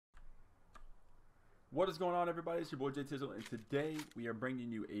What is going on, everybody? It's your boy Jay-Tizzzle, and today we are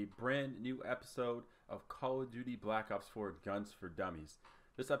bringing you a brand new episode of Call of Duty Black Ops 4 Guns for Dummies.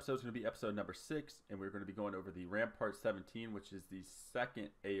 This episode is going to be episode number 6, and we're going to be going over the Rampart 17, which is the second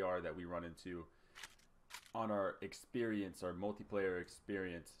AR that we run into on our experience, our multiplayer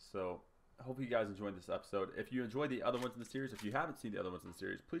experience. So I hope you guys enjoyed this episode. If you enjoyed the other ones in the series, if you haven't seen the other ones in the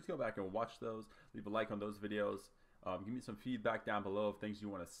series, please go back and watch those. Leave a like on those videos. Give me some feedback down below of things you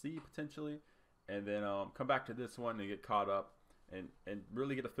want to see potentially. And then come back to this one and get caught up and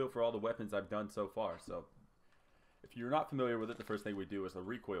really get a feel for all the weapons I've done so far. So if you're not familiar with it, the first thing we do is a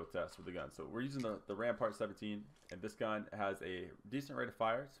recoil test with the gun. So we're using the Rampart 17, and this gun has a decent rate of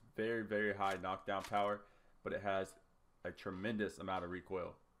fire. It's very, very high knockdown power, but it has a tremendous amount of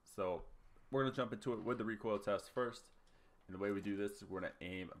recoil. So we're going to jump into it with the recoil test first. And the way we do this is we're going to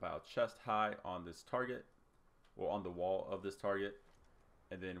aim about chest high on this target, or on the wall of this target.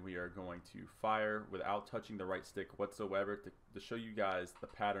 And then we are going to fire without touching the right stick whatsoever to show you guys the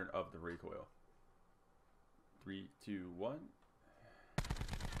pattern of the recoil. 3, 2, 1.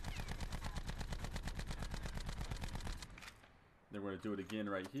 Then we're going to do it again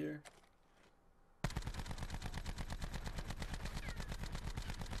right here.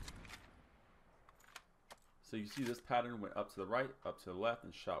 So you see this pattern went up to the right, up to the left,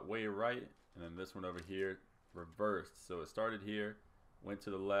 and shot way right. And then this one over here reversed. So it started here, went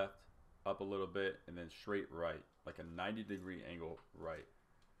to the left, up a little bit, and then straight right, like a 90-degree angle right.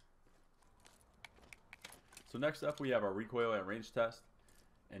 So next up we have our recoil at range test,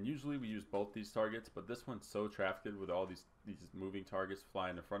 and usually we use both these targets, but this one's so trafficked with all these moving targets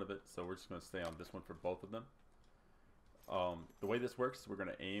flying in front of it, so we're just going to stay on this one for both of them. The way this works is we're going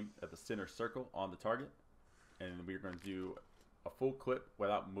to aim at the center circle on the target, and we're going to do a full clip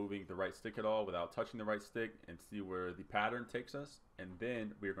without moving the right stick at all, without touching the right stick, and see where the pattern takes us. And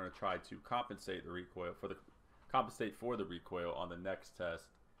then we're going to try to compensate the recoil for the recoil on the next test,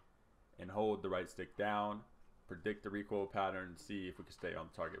 and hold the right stick down, predict the recoil pattern, and see if we can stay on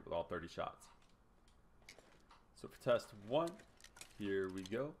target with all 30 shots. So for test 1, here we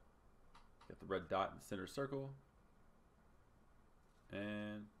go. Get the red dot in the center circle,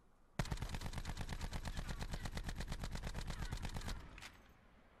 and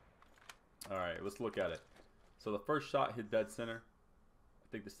alright, let's look at it. So the first shot hit dead center. I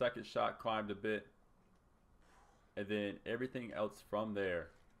think the second shot climbed a bit. And then everything else from there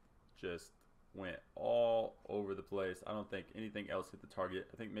just went all over the place. I don't think anything else hit the target.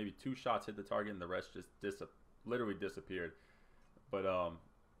 I think maybe 2 shots hit the target and the rest just literally disappeared. But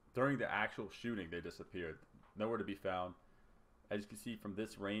during the actual shooting, they disappeared. Nowhere to be found. As you can see from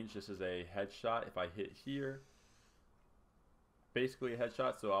this range, this is a headshot. If I hit here, basically a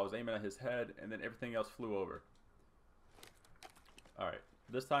headshot, so I was aiming at his head, and then everything else flew over. Alright,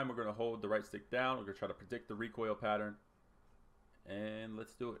 this time we're going to hold the right stick down. We're going to try to predict the recoil pattern, and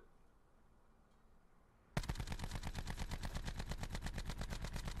let's do it.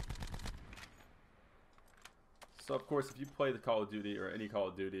 So of course, if you play the Call of Duty, or any Call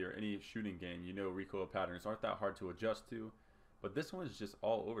of Duty, or any shooting game, you know recoil patterns aren't that hard to adjust to. But this one is just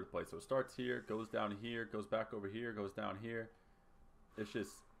all over the place. So it starts here, goes down here, goes back over here, goes down here. It's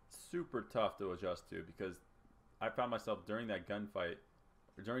just super tough to adjust to, because I found myself during that gunfight,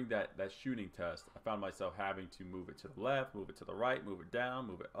 or during that shooting test, I found myself having to move it to the left, move it to the right, move it down,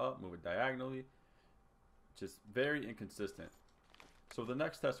 move it up, move it diagonally. Just very inconsistent. So the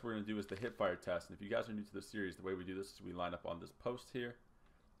next test we're going to do is the hip fire test. And if you guys are new to the series, the way we do this is we line up on this post here,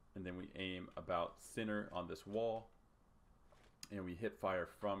 and then we aim about center on this wall, and we hip fire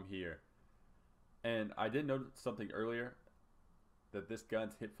from here. And I did note something earlier, that this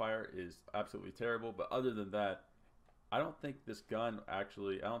gun's hip fire is absolutely terrible, but other than that, I don't think this gun I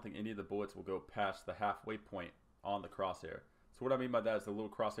don't think any of the bullets will go past the halfway point on the crosshair. So what I mean by that is the little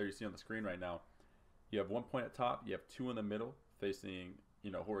crosshair you see on the screen right now. You have 1 point at top, you have 2 in the middle facing,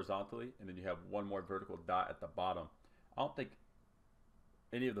 horizontally, and then you have 1 more vertical dot at the bottom. I don't think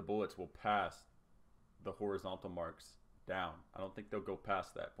any of the bullets will pass the horizontal marks down. I don't think they'll go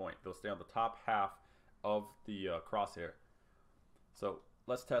past that point. They'll stay on the top half of the crosshair. So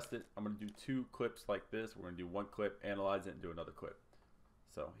let's test it. I'm going to do 2 clips like this. We're going to do 1 clip, analyze it, and do another clip.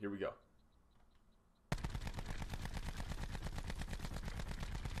 So here we go.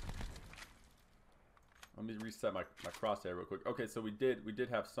 Let me reset my crosshair real quick. Okay, so we did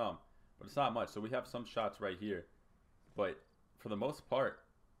have some, but it's not much. So we have some shots right here, but for the most part,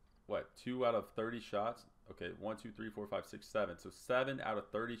 what, 2 out of 30 shots? Okay, 1, 2, 3, 4, 5, 6, 7. So 7 out of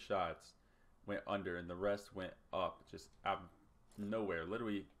 30 shots went under, and the rest went up. Just out of nowhere,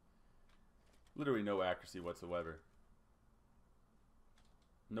 literally no accuracy whatsoever.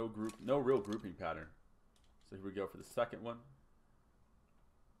 No real grouping pattern. So here we go for the second one.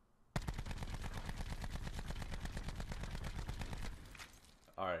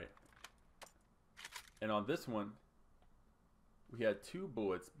 Alright. And on this one, we had 2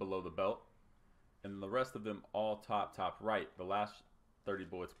 bullets below the belt, and the rest of them all top right. The last 30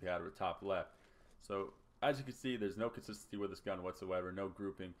 bullets we had were top left. So as you can see, there's no consistency with this gun whatsoever, no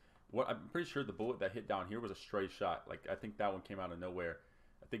grouping. I'm pretty sure the bullet that hit down here was a stray shot. Like, I think that one came out of nowhere.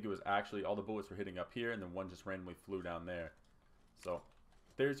 I think it was actually all the bullets were hitting up here, and then one just randomly flew down there. So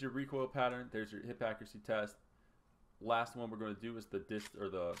there's your recoil pattern. There's your hip accuracy test. Last one we're going to do is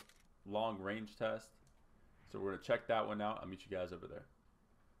the long range test. So we're going to check that one out. I'll meet you guys over there.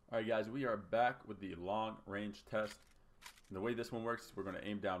 Alright guys, we are back with the long range test. And the way this one works is we're going to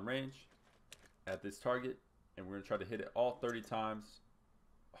aim down range at this target, and we're going to try to hit it all 30 times.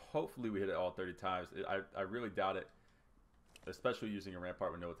 Hopefully we hit it all 30 times. I really doubt it, especially using a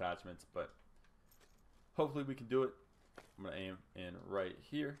Rampart with no attachments, but hopefully we can do it. I'm going to aim in right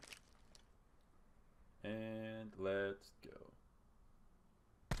here, and let's go.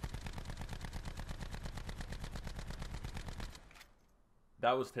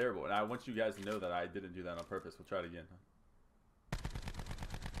 That was terrible, and I want you guys to know that I didn't do that on purpose. We'll try it again.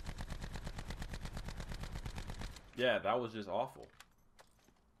 Yeah, that was just awful.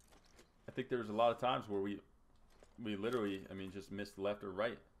 I think there was a lot of times where we literally, I mean, just missed left or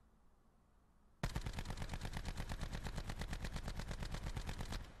right.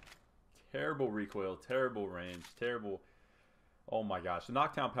 Terrible recoil, terrible range, terrible. Oh my gosh, the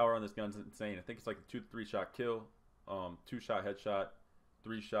knockdown power on this gun is insane. I think it's like a 2 to 3 shot kill, 2-shot headshot,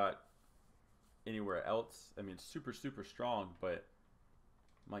 3-shot anywhere else. I mean, super strong, but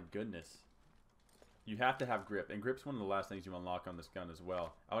my goodness. You have to have grip, and grip's one of the last things you unlock on this gun as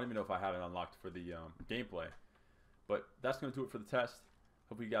well. I don't even know if I have it unlocked for the gameplay, but that's going to do it for the test.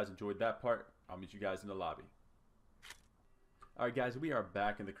 Hope you guys enjoyed that part. I'll meet you guys in the lobby. Alright guys, we are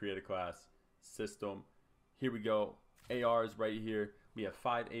back in the creative class system. Here we go. ARs right here. We have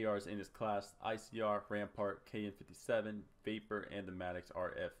 5 ARs in this class: ICR, Rampart, KN57, Vapor, and the Maddox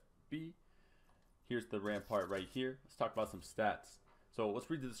RFB. Here's the Rampart right here. Let's talk about some stats. So let's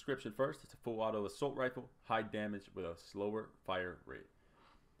read the description first. It's a full auto assault rifle, high damage with a slower fire rate.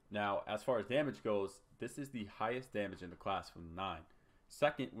 Now, as far as damage goes, this is the highest damage in the class from 9.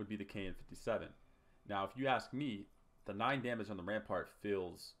 Second would be the KN57. Now, if you ask me, the 9 damage on the Rampart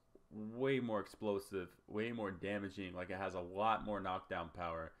feels way more explosive, way more damaging, like it has a lot more knockdown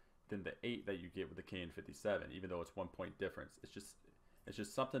power than the 8 that you get with the KN57, even though it's 1 point difference. It's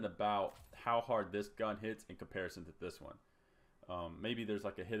just something about how hard this gun hits in comparison to this one. Maybe there's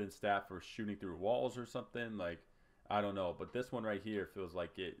like a hidden stat for shooting through walls or something, like, I don't know, but this one right here feels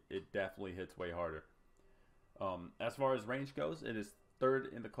like it definitely hits way harder. As far as range goes, it is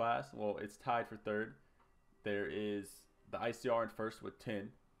 3rd in the class. Well, it's tied for 3rd. There is the ICR in first with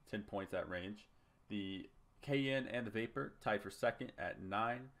 10 points at range. The KN and the Vapor tied for 2nd at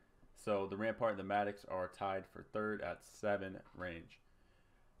 9. So the Rampart and the Maddox are tied for 3rd at 7 range.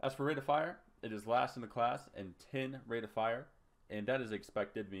 As for rate of fire, it is last in the class and 10 rate of fire. And that is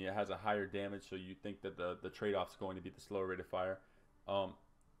expected. I mean, it has a higher damage, so you think that the trade-off is going to be the slower rate of fire.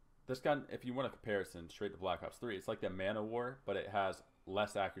 This gun, if you want a comparison straight to Black Ops 3, it's like the Man of War, but it has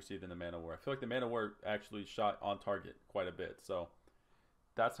less accuracy than the Man of War. I feel like the Man of War actually shot on target quite a bit. So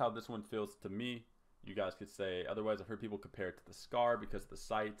that's how this one feels to me. You guys could say otherwise. I've heard people compare it to the Scar because of the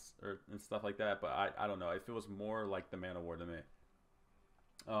sights and stuff like that, but I don't know. It feels more like the Man of War to me.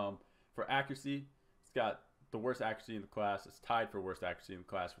 For accuracy, it's got the worst accuracy in the class. It's tied for worst accuracy in the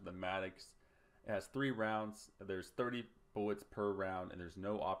class with the Maddox. It has 3 rounds. There's 30 bullets per round, and there's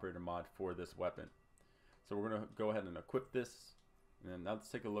no operator mod for this weapon. So we're going to go ahead and equip this. And then now let's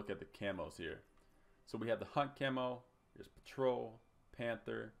take a look at the camos here. So we have the Hunt camo. There's Patrol,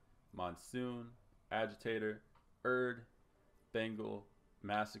 Panther, Monsoon, Agitator, Erd, Bengal,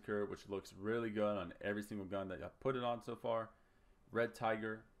 Massacre, which looks really good on every single gun that I've put it on so far. Red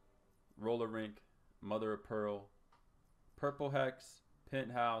Tiger, Roller Rink, Mother of Pearl, Purple Hex,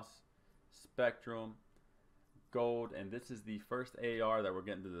 Penthouse, Spectrum, Gold, and this is the first AR that we're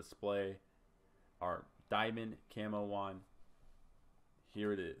getting to display, our Diamond Camo one.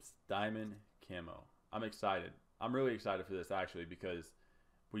 Here it is, Diamond Camo. I'm excited. I'm really excited for this actually because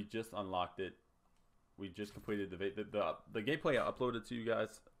we just unlocked it. We just completed the gameplay I uploaded to you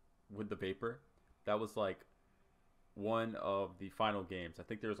guys with the Vapor. That was like one of the final games. I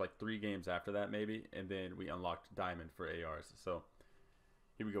think there was like 3 games after that maybe, and then we unlocked Diamond for ARs. So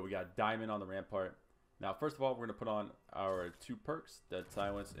here we go. We got Diamond on the Rampart. Now first of all, we're going to put on our 2 perks, Dead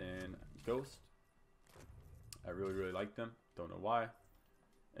Silence and Ghost. I really like them. Don't know why.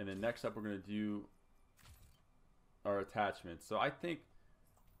 And then next up we're going to do our attachments. So I think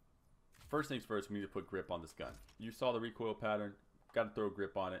first things first, we need to put grip on this gun. You saw the recoil pattern. Got to throw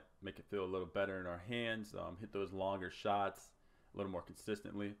grip on it, make it feel a little better in our hands, hit those longer shots a little more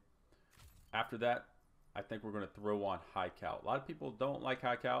consistently. After that, I think we're going to throw on high cal. A lot of people don't like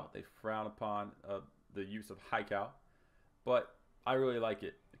high cal. They frown upon the use of high cal, but I really like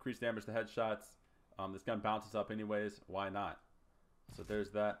it. Increase damage to headshots. This gun bounces up anyways. Why not? So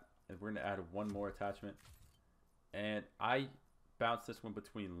there's that. And we're going to add one more attachment. And I bounce this one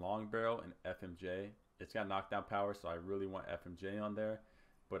between long barrel and FMJ. It's got knockdown power, so I really want FMJ on there.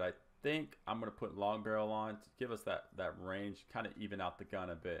 But I think I'm going to put long barrel on to give us that range, kind of even out the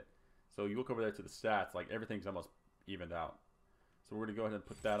gun a bit. So you look over there to the stats, like everything's almost evened out. So we're going to go ahead and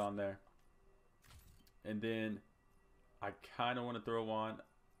put that on there. And then I kind of want to throw on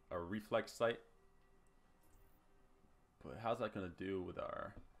a reflex sight. But how's that going to do with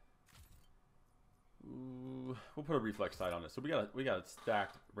our... Ooh, we'll put a reflex sight on it. So we got a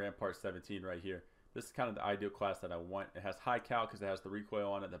stacked Rampart 17 right here. This is kind of the ideal class that I want. It has high cal because it has the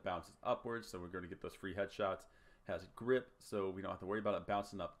recoil on it that bounces upwards, so we're going to get those free headshots. It has grip, so we don't have to worry about it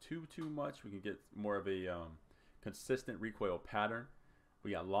bouncing up too much. We can get more of a consistent recoil pattern.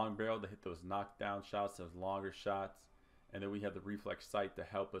 We got long barrel to hit those knockdown shots, those longer shots, and then we have the reflex sight to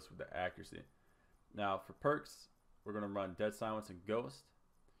help us with the accuracy. Now for perks, we're going to run Dead Silence and Ghost.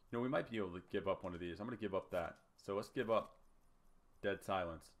 You know, we might be able to give up one of these. I'm going to give up that. So let's give up Dead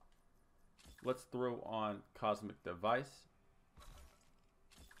Silence. Let's throw on Cosmic Device.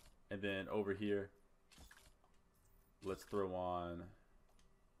 And then over here, let's throw on...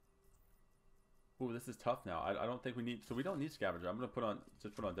 Ooh, this is tough now. I don't think we need... So we don't need Scavenger. I'm going to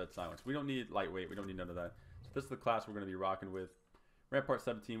just put on Dead Silence. We don't need Lightweight. We don't need none of that. So this is the class we're going to be rocking with. Rampart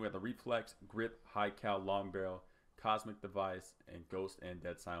 17, we have the Reflex, Grip, High Cal, Long Barrel, Cosmic Device, and Ghost and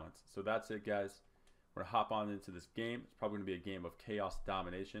Dead Silence. So that's it, guys. We're going to hop on into this game. It's probably going to be a game of chaos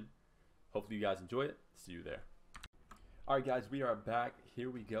domination. Hopefully you guys enjoy it. See you there. Alright guys, we are back. Here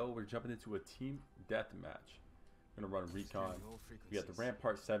we go. We're jumping into a team deathmatch. We're going to run Recon. We got the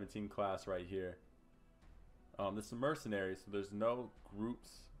Rampart 17 class right here. This is Mercenary, so there's no groups.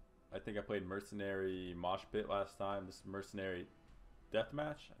 I think I played Mercenary Mosh Pit last time. This is Mercenary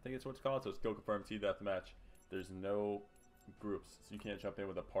Deathmatch, I think it's what it's called. So it's Skill Confirmed T Deathmatch. There's no groups, so you can't jump in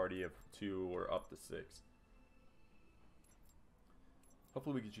with a party of 2 or up to 6.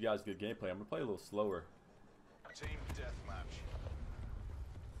 Hopefully we get you guys good gameplay. I'm going to play a little slower. Team deathmatch.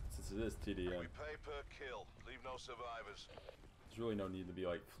 Since it is TDM. We pay per kill. Leave no survivors. There's really no need to be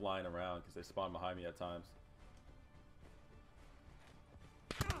like flying around because they spawn behind me at times.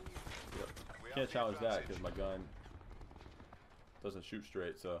 Yep. Can't challenge that because my gun doesn't shoot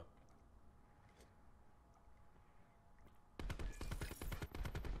straight, so.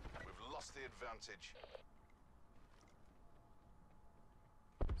 We've lost the advantage.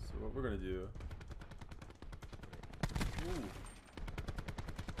 So what we're gonna do? Ooh.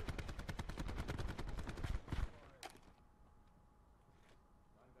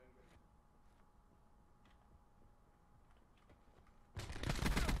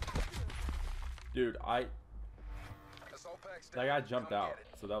 Dude, that guy jumped out,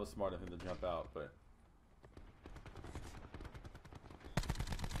 so that was smart of him to jump out, but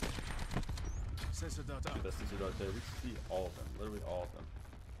Sensor dart up. dude, that sensor dart there, we see all of them, literally all of them.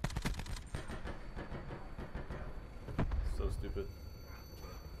 So stupid.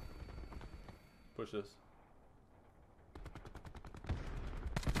 Push this.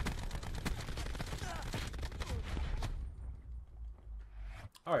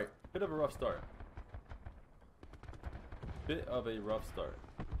 Alright, bit of a rough start. Bit of a rough start.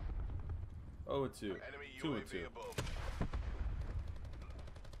 0 and 2. 2 and 2.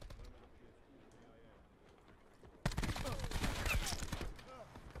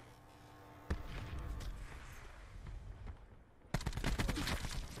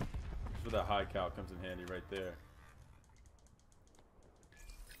 That's where that high cal comes in handy right there.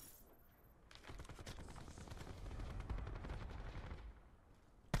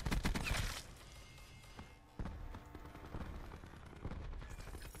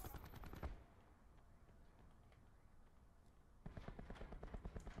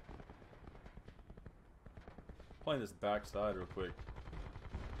 Playing this backside real quick.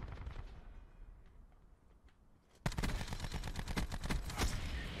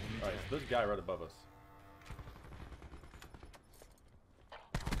 Alright, so there's a guy right above us.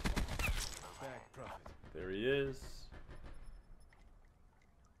 There he is.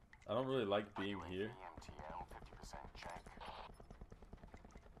 I don't really like being here.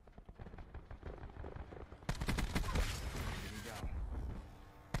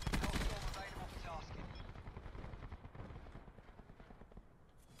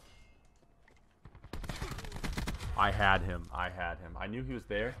 I had him. I had him. I knew he was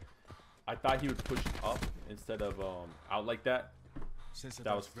there. I thought he would push up instead of out like that.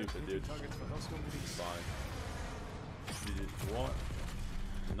 That was stupid, dude. Fine. You just want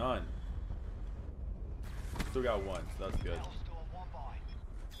none. Still got one, so that's good.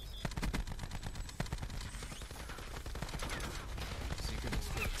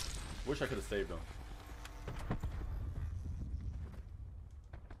 Wish I could have saved him.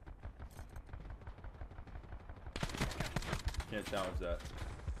 Can't challenge that.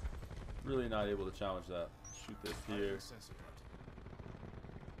 Really not able to challenge that. Shoot this here.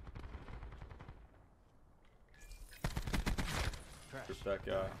 Push that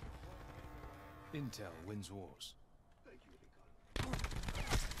guy. Intel wins wars. Oh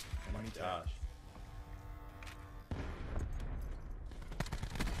my gosh.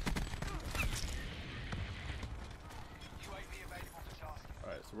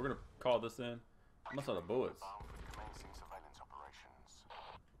 Alright, so we're gonna call this in. I'm not out of bullets. Commencing surveillance operations.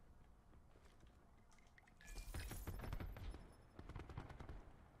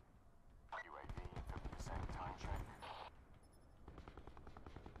 UAV 50% time check.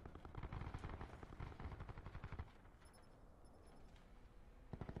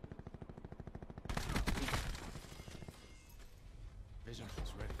 Vision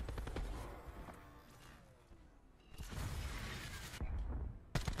is ready.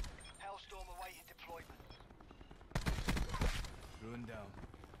 Hellstorm awaiting deployment. Ruin down.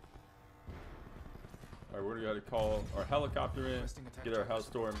 Alright, we're gonna call our helicopter in, get our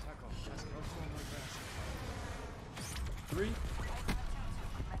Hellstorm. Attack off. That's Hellstorm like that. 3?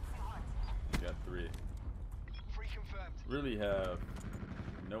 We got 3. Free confirmed. Really have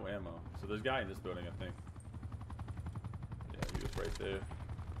no ammo. So there's a guy in this building, I think. Yeah, he was right there.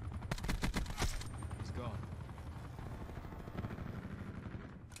 He's gone.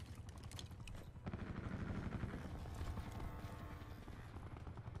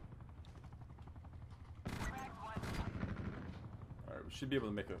 Alright, we should be able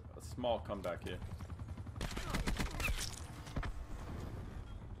to make a small comeback here.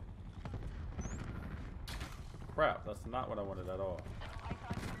 Crap, that's not what I wanted at all.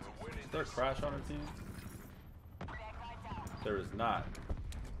 Is there a crash on our team? There is not.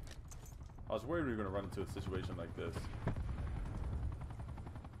 I was worried we were going to run into a situation like this.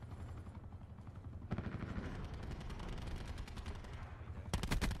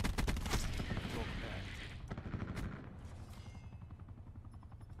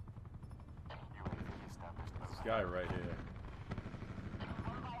 This guy right here.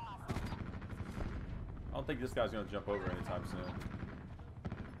 I don't think this guy's going to jump over anytime soon.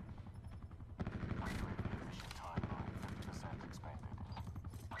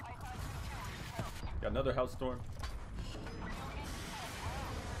 Got another Hellstorm.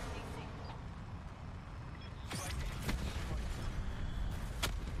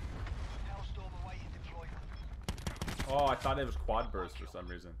 Hellstorm awaiting deployment. Oh, I thought it was quad burst for some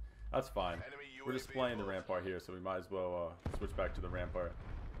reason. That's fine. Enemy We're just UAV playing the above. Rampart here, so we might as well switch back to the Rampart.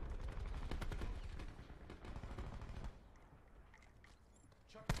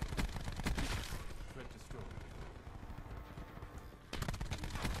 Threat destroyed.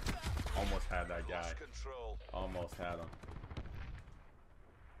 Almost had that guy. Lost control. Almost had him.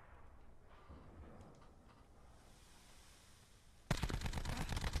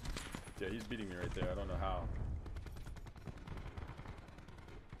 Yeah, he's beating me right there. I don't know how.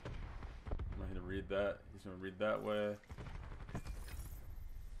 I'm not gonna read that. He's gonna read that way.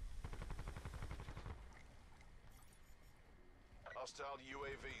 Hostile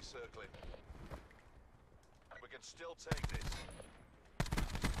UAV circling. We can still take this.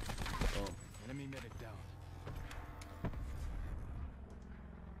 Boom. Enemy medic down.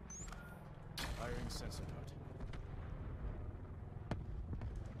 Firing sensor dart.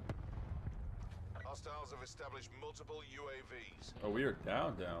 Hostiles have established multiple UAVs. Oh, we are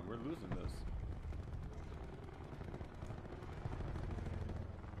down. We're losing this.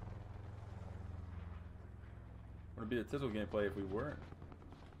 Would be a Tizzle gameplay if we weren't.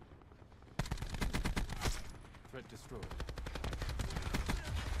 Threat destroyed.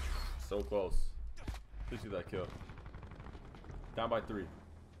 So close. Please do that kill. Down by 3.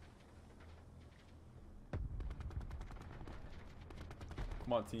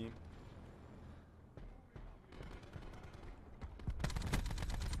 Come on, team.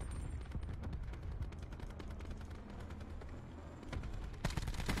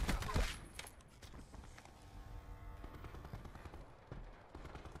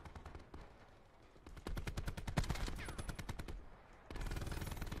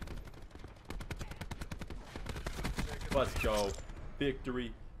 Let's go.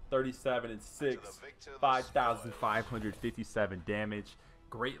 Victory. 37 and 6, 5,557 damage.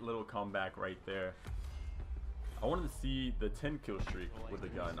 Great little comeback right there. I wanted to see the 10 kill streak with the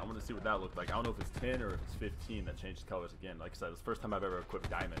gun. I wanted to see what that looked like. I don't know if it's 10 or if it's 15 that changed colors again. Like I said, it's the first time I've ever equipped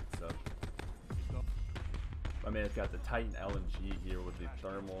Diamond. So my man's got the Titan LMG here with the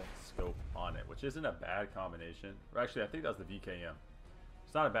thermal scope on it, which isn't a bad combination. Or actually, I think that's the VKM.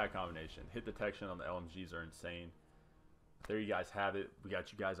 It's not a bad combination. Hit detection on the LMGs are insane. There you guys have it. We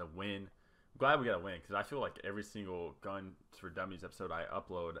got you guys a win. I'm glad we got a win because I feel like every single Gun for Dummies episode I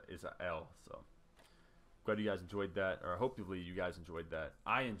upload is an L. So glad you guys enjoyed that, or hopefully you guys enjoyed that.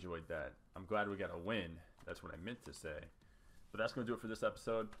 I enjoyed that. I'm glad we got a win. That's what I meant to say. But that's going to do it for this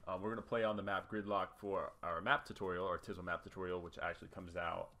episode. We're going to play on the map Gridlock for our map tutorial, or Tizzle map tutorial, which actually comes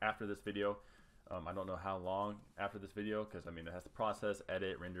out after this video. I don't know how long after this video, because I mean it has to process,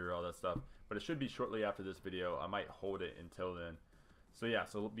 edit, render, all that stuff. But it should be shortly after this video. I might hold it until then. So yeah,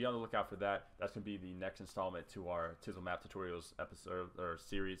 so be on the lookout for that. That's going to be the next installment to our Tizzle map tutorials episode or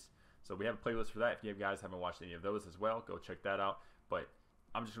series. So we have a playlist for that. If you guys haven't watched any of those as well, go check that out. But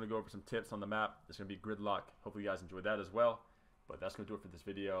I'm just going to go over some tips on the map. It's going to be Gridlock. Hopefully you guys enjoyed that as well. But that's going to do it for this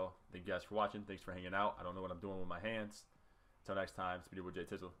video. Thank you guys for watching. Thanks for hanging out. I don't know what I'm doing with my hands. Until next time, it's been your boy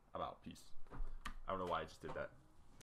Jay-Tizzzle. I'm out. Peace. I don't know why I just did that.